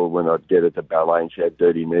trouble when I'd get her to ballet and she had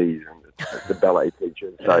dirty knees. And the ballet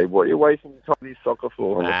teacher would say, "What are you wasting the top of this soccer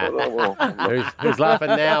for?" And I thought, "Oh, well." Who's laughing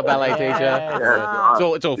now, ballet teacher?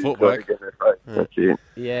 It's all footwork. That's it.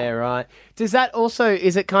 Yeah, right. Does that also,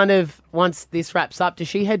 is it kind of, once this wraps up, does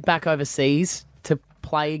she head back overseas to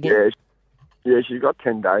play again? Yeah, she's got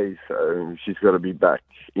 10 days, so she's got to be back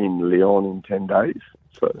in Lyon in 10 days.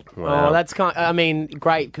 So. Wow. Oh, that's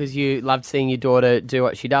great because you loved seeing your daughter do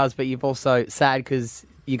what she does, but you've also sad because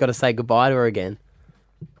you got to say goodbye to her again.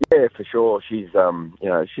 Yeah, for sure. She's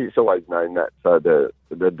she's always known that. So the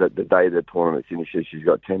day the tournament finishes, she's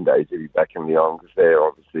got 10 days to be back in Lyon because they're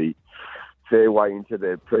obviously fair way into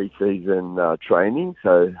their pre-season training.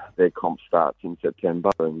 So their comp starts in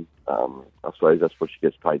September, and I suppose that's what she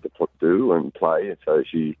gets paid to do and play. And so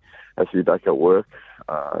she has to be back at work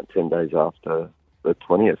 10 days after the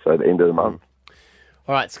 20th, so the end of the month.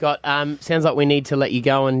 All right, Scott. Sounds like we need to let you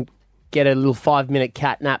go and get a little 5-minute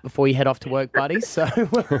cat nap before you head off to work, buddy. So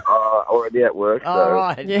already at work. So. All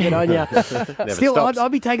right, good on you. Still, I'll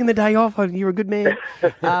be taking the day off. You're a good man.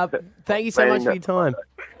 Thank you so much for your time.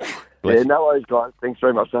 Yeah, no worries, guys. Thanks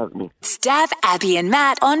very much for having me. Stab Abby and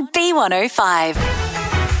Matt on B105.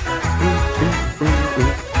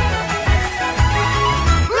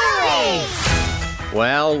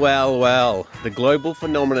 Well. The global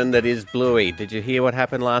phenomenon that is Bluey. Did you hear what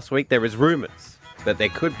happened last week? There is rumours that there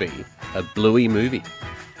could be a Bluey movie.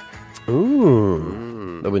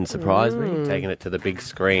 Ooh. That wouldn't surprise me. Taking it to the big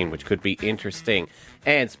screen, which could be interesting.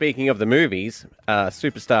 And speaking of the movies,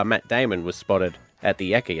 superstar Matt Damon was spotted at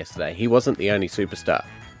the Ekka yesterday. He wasn't the only superstar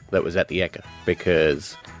that was at the Ekka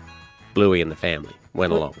because Bluey and the family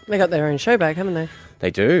went along. They got their own show back, haven't they?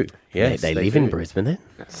 They do, yes. They live in Brisbane then,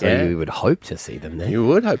 so you would hope to see them there. You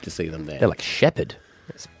would hope to see them there. They're like Shepherd.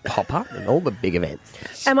 It's pop up and all the big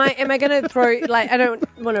events. Am I going to throw, I don't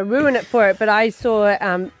want to ruin it for it, but I saw,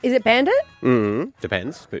 is it Bandit?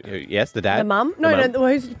 Depends. Yes, the dad. The mum? No,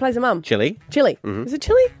 who plays the mum? Chili. Is it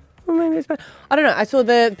Chili? Or maybe it's I don't know. I saw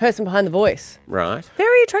the person behind the voice. Right.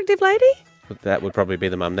 Very attractive lady. That would probably be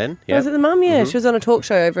the mum then. Yeah. Was it the mum? Yeah, she was on a talk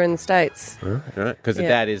show over in the States. Right, because the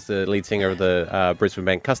dad is the lead singer of the Brisbane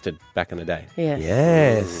band Custard back in the day.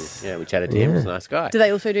 Yes. Yeah, we chatted to him. He was a nice guy. Do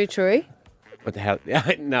they also do Trui? What the hell?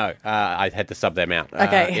 No, I had to sub them out.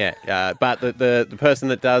 Okay. But the person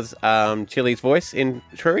that does Chili's voice in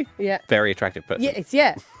Trui, very attractive person. Yes,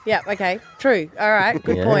 yeah, okay. True. All right,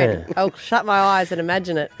 good point. I'll shut my eyes and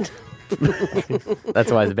imagine it.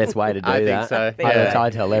 That's always the best way to do that. I think so. I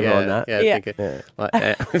tell everyone that.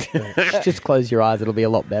 Just close your eyes; it'll be a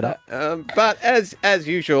lot better. But as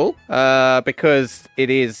usual, because it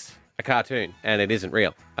is a cartoon and it isn't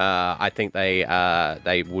real, I think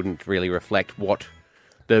they wouldn't really reflect what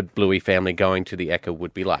the Bluey family going to the Ekka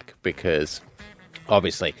would be like, because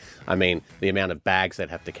obviously, I mean, the amount of bags they'd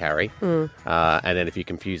have to carry, and then if you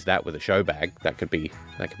confuse that with a show bag, that could be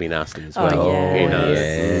nasty as well. Oh, you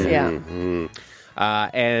know?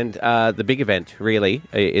 And the big event really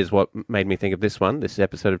is what made me think of this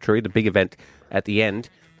episode of Trui. The big event at the end,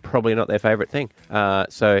 probably not their favourite thing.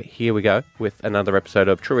 So here we go with another episode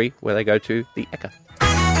of Trui where they go to the Ekka.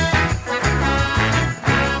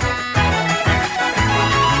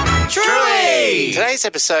 Today's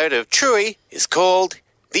episode of Trui is called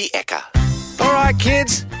The Ekka. All right,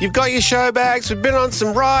 kids, you've got your show bags, we've been on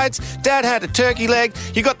some rides, Dad had a turkey leg,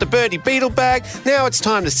 you got the Birdie Beetle bag, now it's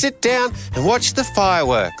time to sit down and watch the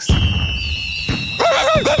fireworks. Come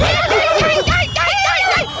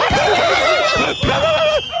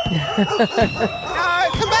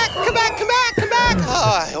back.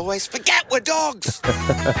 Oh, I always forget we're dogs.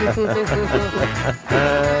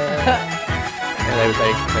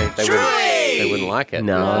 They wouldn't like it.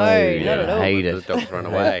 No, not at all. Hate it. The dogs run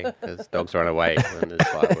away. Because dogs run away when there's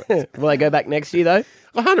fireworks. Will they go back next year, though?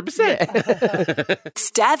 100%.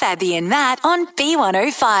 Stab Abby and Matt on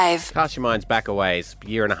B105. Cast your minds back a ways,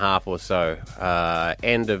 year and a half or so.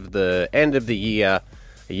 End of the year,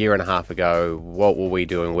 a year and a half ago. What were we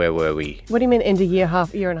doing? Where were we? What do you mean end of year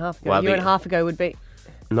and a half ago? Well, a year and a half ago would be...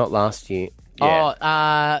 Not last year.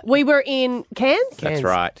 Yeah. We were in Cairns. That's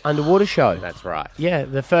right. Underwater show. That's right. Yeah,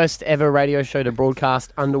 the first ever radio show to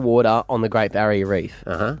broadcast underwater on the Great Barrier Reef.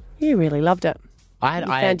 You really loved it. I You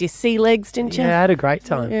found your sea legs, didn't you? Yeah, I had a great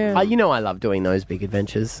time. Yeah. I love doing those big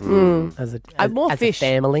adventures as more as fish. a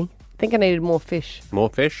family. I think I needed more fish. More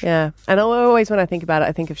fish? Yeah. And always when I think about it,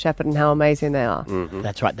 I think of Shepherd and how amazing they are.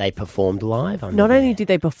 That's right. They performed live. Not only did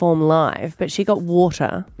they perform live, but she got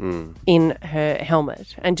water in her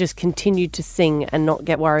helmet and just continued to sing and not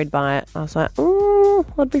get worried by it. I was like,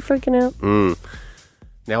 I'd be freaking out.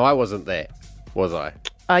 Now, I wasn't there, was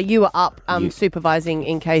I? You were up supervising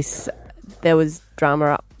in case there was drama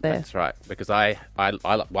up there. That's right. Because I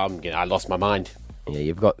lost my mind. Yeah,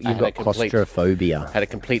 you've got complete- claustrophobia. Had a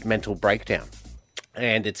complete mental breakdown.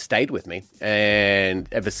 And it stayed with me. And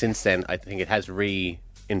ever since then, I think it has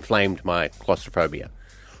re-inflamed my claustrophobia.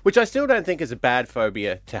 Which I still don't think is a bad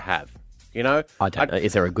phobia to have. You know? I don't know.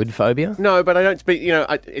 Is there a good phobia? No, but I don't speak,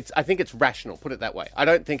 I think it's rational, put it that way. I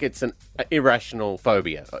don't think it's an irrational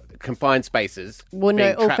phobia. Confined spaces. Well, no,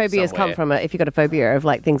 being all trapped phobias somewhere. come from it. If you've got a phobia of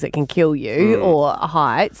like things that can kill you or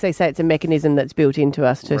heights, they say it's a mechanism that's built into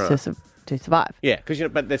us to survive. Yeah, because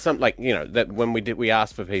but there's some that when we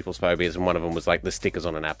asked for people's phobias, and one of them was like the stickers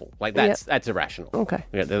on an apple. Like that's irrational. Okay,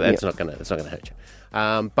 yeah, that's not gonna hurt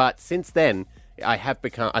you. But since then, I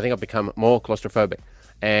think I've become more claustrophobic,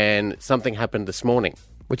 and something happened this morning,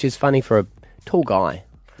 which is funny for a tall guy.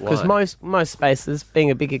 Because most spaces, being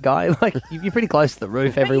a bigger guy, like you're pretty close to the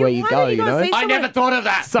roof everywhere you go. You know. I never thought of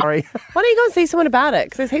that. Sorry. Why don't you go and see someone about it?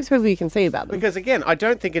 Because there's heaps of people you can see about them. Because again, I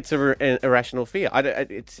don't think it's an irrational fear.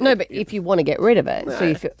 But if you want to get rid of it, so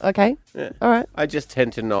you feel okay. Yeah. All right. I just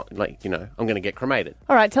tend to not I'm going to get cremated.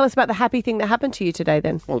 All right. Tell us about the happy thing that happened to you today,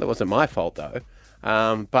 then. Well, that wasn't my fault though.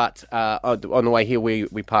 But on the way here,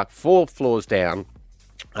 we park 4 floors down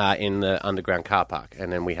in the underground car park,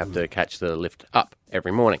 and then we have to catch the lift up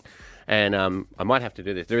every morning. And I might have to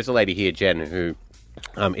do this. There is a lady here, Jen, who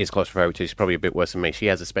is claustrophobic too. She's probably a bit worse than me. She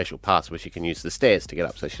has a special pass where she can use the stairs to get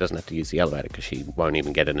up, so she doesn't have to use the elevator because she won't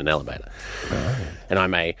even get in an elevator. And I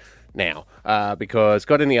may now because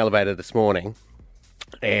got in the elevator this morning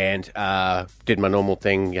and did my normal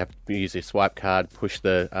thing. You have to use your swipe card, push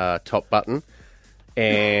the top button,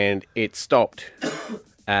 and it stopped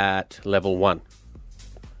at level 1.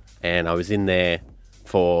 And I was in there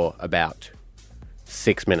for about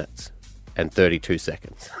 6 minutes and 32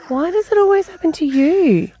 seconds. Why does it always happen to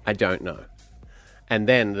you? I don't know. And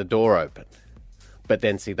then the door opened. But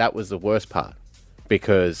then, see, that was the worst part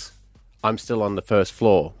because I'm still on the first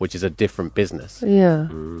floor, which is a different business. Yeah.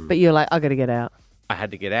 But you're like, I got to get out. I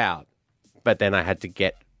had to get out, but then I had to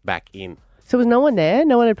get back in. So was no one there?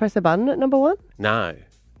 No one had pressed the button at number 1?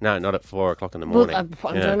 No, not at 4 o'clock in the morning. Well,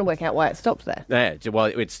 I'm trying to work out why it stopped there. Yeah, well,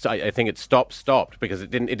 I think it stopped because it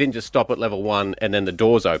didn't just stop at level 1 and then the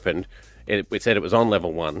doors opened. It said it was on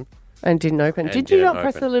level 1. And didn't open. And Did you didn't not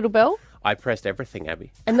press open. the little bell? I pressed everything,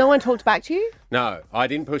 Abby. And no one talked back to you? No, I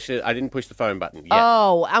didn't push it. I didn't push the phone button yet.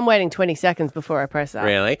 Oh, I'm waiting 20 seconds before I press that.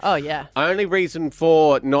 Really? Oh, yeah. Only reason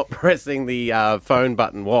for not pressing the phone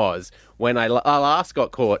button was when I last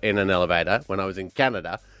got caught in an elevator when I was in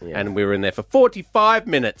Canada, and we were in there for 45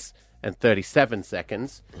 minutes and 37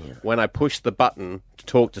 seconds when I pushed the button to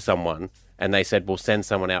talk to someone, and they said, we'll send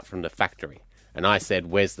someone out from the factory. And I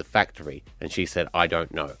said, where's the factory? And she said, I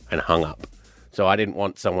don't know, and hung up. So I didn't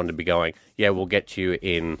want someone to be going, yeah, we'll get you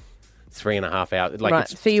in 3.5 hours. Like Right,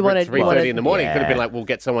 it's so you wanted- 3:30 in the morning. Yeah. Could have been like, we'll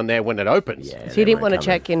get someone there when it opens. Yeah, So you didn't want to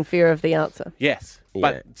check in fear of the answer? Yes. Yeah.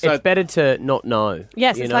 But so it's better to not know.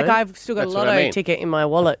 Yes, you it's know? like I've still got That's a what I lotto mean. ticket in my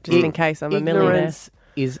wallet just in case I'm a millionaire. Ignorance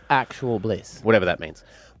is actual bliss. whatever that means.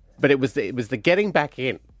 But it was the getting back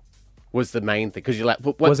in was the main thing because you're like,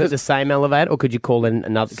 Was it the same elevator, or could you call in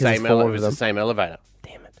another? 'cause there's same 4 it of was them. the same elevator.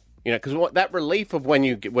 Damn it! You know, because that relief of when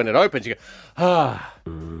it opens, you go,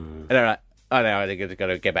 and they're like, oh no, I got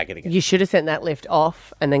to get back in again. You should have sent that lift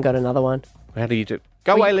off and then got another one. How do you do?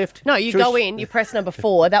 Go away, lift. No, you Shush. go in, you press number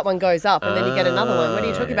 4, that one goes up, and then you get another one. What are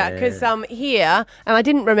you talking about? Because here, and I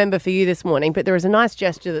didn't remember for you this morning, but there is a nice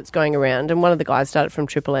gesture that's going around, and one of the guys started from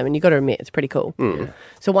Triple M, and you've got to admit, it's pretty cool.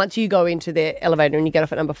 So once you go into the elevator and you get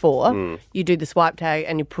off at number 4, you do the swipe tag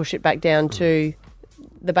and you push it back down to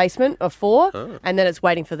the basement of 4, and then it's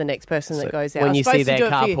waiting for the next person that goes out. When I was you see supposed to their do it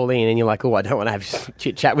car for you. pull in, and you're like, oh, I don't want to have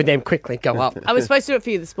chit chat with them. Quickly, go up. I was supposed to do it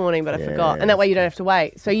for you this morning, but I forgot. And that way you don't have to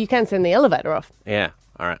wait. So you can send the elevator off. Yeah.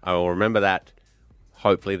 All right. I will remember that.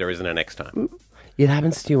 Hopefully, there isn't a next time. It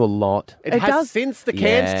happens to you a lot. It has does. since the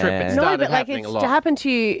Cairns trip. It No, started but like happening it's a lot. happened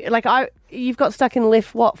to you. Like you've got stuck in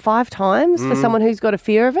lift 5 times for someone who's got a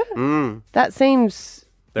fear of it. That seems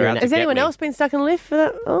They're out to Has get anyone me. else been stuck in a lift for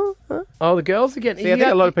that? Oh, the girls are getting... See, I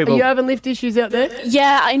think a lot of people- Are you having lift issues out there?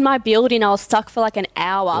 Yeah, in my building, I was stuck for like an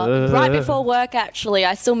hour. Right before work, actually.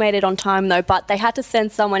 I still made it on time, though, but they had to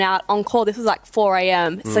send someone out on call. This was like 4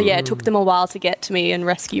 a.m. So, yeah, it took them a while to get to me and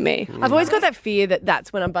rescue me. I've always got that fear that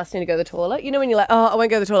that's when I'm busting to go to the toilet. You know when you're like, oh, I won't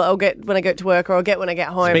go to the toilet. I'll get when I get to work or I'll get when I get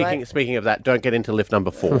home. Speaking of that, don't get into lift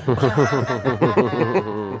number 4.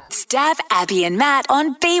 Stab Abby and Matt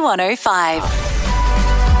on B105.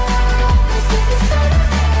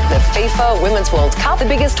 The FIFA Women's World Cup, the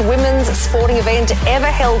biggest women's sporting event ever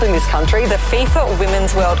held in this country, the FIFA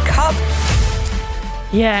Women's World Cup.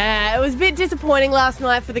 Yeah, it was a bit disappointing last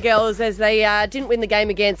night for the girls as they didn't win the game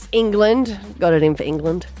against England. Got it in for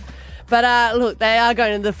England. But look, they are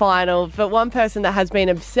going to the final. But one person that has been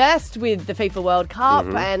obsessed with the FIFA World Cup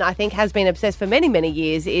and I think has been obsessed for many, many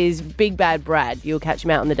years is Big Bad Brad. You'll catch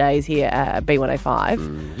him out on the days here at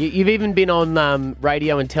B105. You've even been on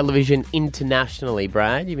radio and television internationally,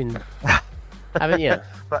 Brad. You've been... haven't you?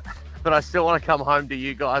 But I still want to come home to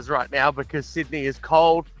you guys right now because Sydney is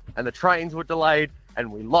cold and the trains were delayed and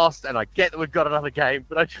we lost, and I get that we've got another game,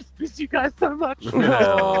 but I just miss you guys so much.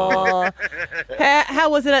 Aw. How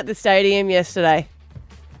was it at the stadium yesterday?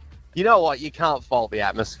 You know what? You can't fault the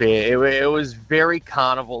atmosphere. It was very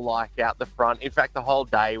carnival-like out the front. In fact, the whole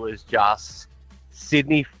day was just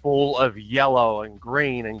Sydney full of yellow and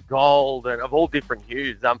green and gold and of all different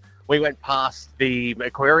hues. We went past the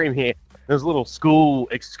aquarium here. There was a little school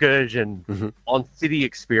excursion on City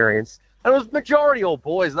Experience. And it was majority all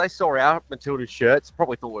boys. They saw our Matilda shirts,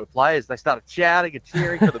 probably thought we were players. They started shouting and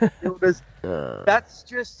cheering for the Matildas. That's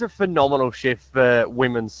just a phenomenal shift for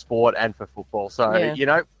women's sport and for football. So, you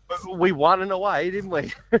know, we won in a way, didn't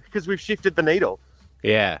we? Because we've shifted the needle.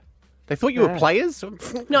 Yeah. They thought you were players?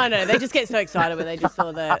 No, they just get so excited when they just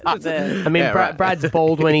saw the... I mean, Brad's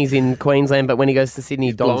bald when he's in Queensland, but when he goes to Sydney,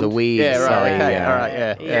 his dogs are weird. Yeah, right. So, Okay. yeah. All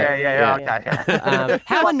right. Yeah. Okay.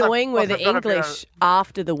 How annoying were the English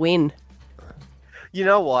after the win? You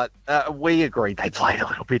know what? We agreed they played a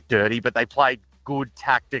little bit dirty, but they played good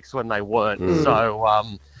tactics when they weren't. So,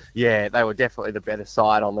 yeah, they were definitely the better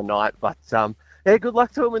side on the night. But, yeah, good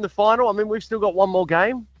luck to them in the final. I mean, we've still got one more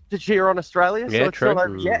game to cheer on Australia. So it's not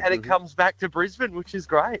over yet, and it comes back to Brisbane, which is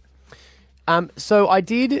great. So I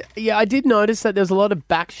did notice that there was a lot of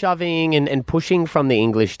back shoving and pushing from the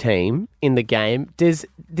English team in the game. Did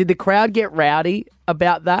the crowd get rowdy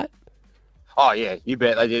about that? Oh, yeah, you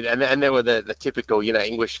bet they did. And there were the typical, you know,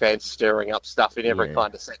 English fans stirring up stuff in every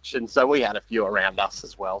kind of section. So we had a few around us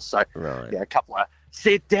as well. So, yeah, a couple of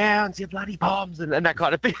sit downs, you bloody bombs, and that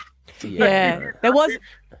kind of thing. Yeah, there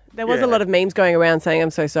was a lot of memes going around saying,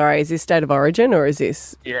 I'm so sorry, is this State of Origin or is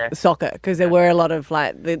this soccer? Because there were a lot of,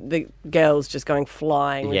 like, the girls just going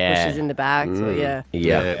flying with pushes in the back. So,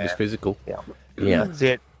 Yeah, it was physical. Yeah, that's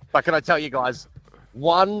it. But can I tell you guys,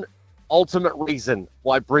 one ultimate reason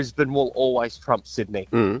why Brisbane will always trump Sydney.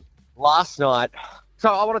 Last night, so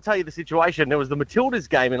I want to tell you the situation. There was the Matildas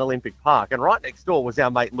game in Olympic Park, and right next door was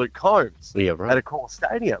our mate Luke Combs at Accor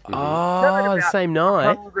Stadium. Oh, the same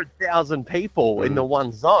night. 100,000 people in the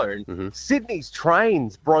one zone. Sydney's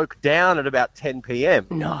trains broke down at about 10 p.m.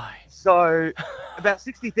 No. So about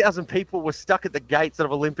 60,000 people were stuck at the gates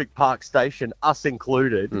of Olympic Park Station, us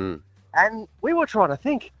included. And we were trying to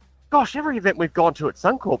think, gosh, every event we've gone to at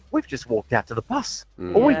Suncorp, we've just walked out to the bus.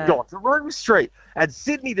 Or we've gone to Rose Street. And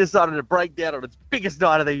Sydney decided to break down on its biggest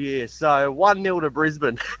night of the year. So 1-0 to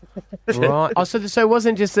Brisbane. Right. Oh, so it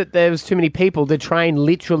wasn't just that there was too many people. The train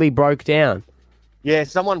literally broke down. Yeah,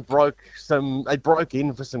 someone broke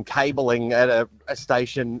in for some cabling at a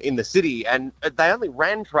station in the city, and they only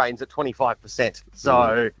ran trains at 25%.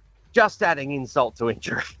 So just adding insult to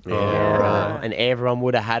injury. And everyone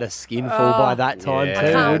would have had a skinful by that time too,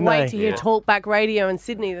 I can't wouldn't wait they? to hear Talkback Radio in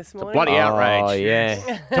Sydney this morning. Bloody outrage. Oh,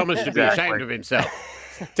 yeah. Thomas should be ashamed of himself.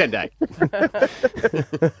 10 day.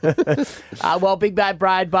 Well, Big Bad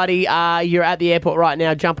Brad, buddy, you're at the airport right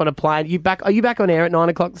now. Jump on a plane. Are you back on air at 9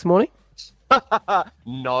 o'clock this morning?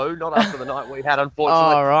 No, not after the night we had,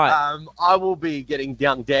 unfortunately. Oh, right. I will be getting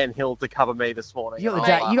young Dan Hill to cover me this morning. You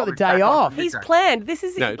got the day off. He's planned. This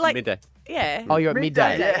is like midday. Yeah. Oh, you're at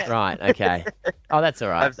midday. Yeah. Right, okay. Oh, that's all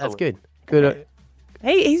right. Absolutely. That's good.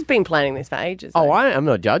 He's been planning this for ages. Oh, I'm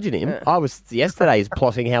not judging him. I was yesterday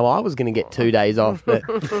plotting how I was going to get 2 days off, but,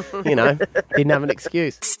 didn't have an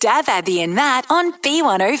excuse. Stab Abby and Matt on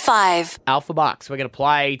B105. Alpha Bucks. We're going to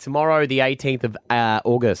play tomorrow, the 18th of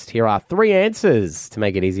August. Here are 3 answers to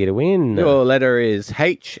make it easier to win. Your letter is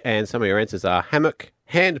H, and some of your answers are hammock,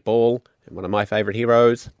 handball, and one of my favourite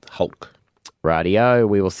heroes, Hulk. Radio.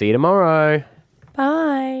 We will see you tomorrow.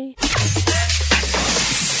 Bye.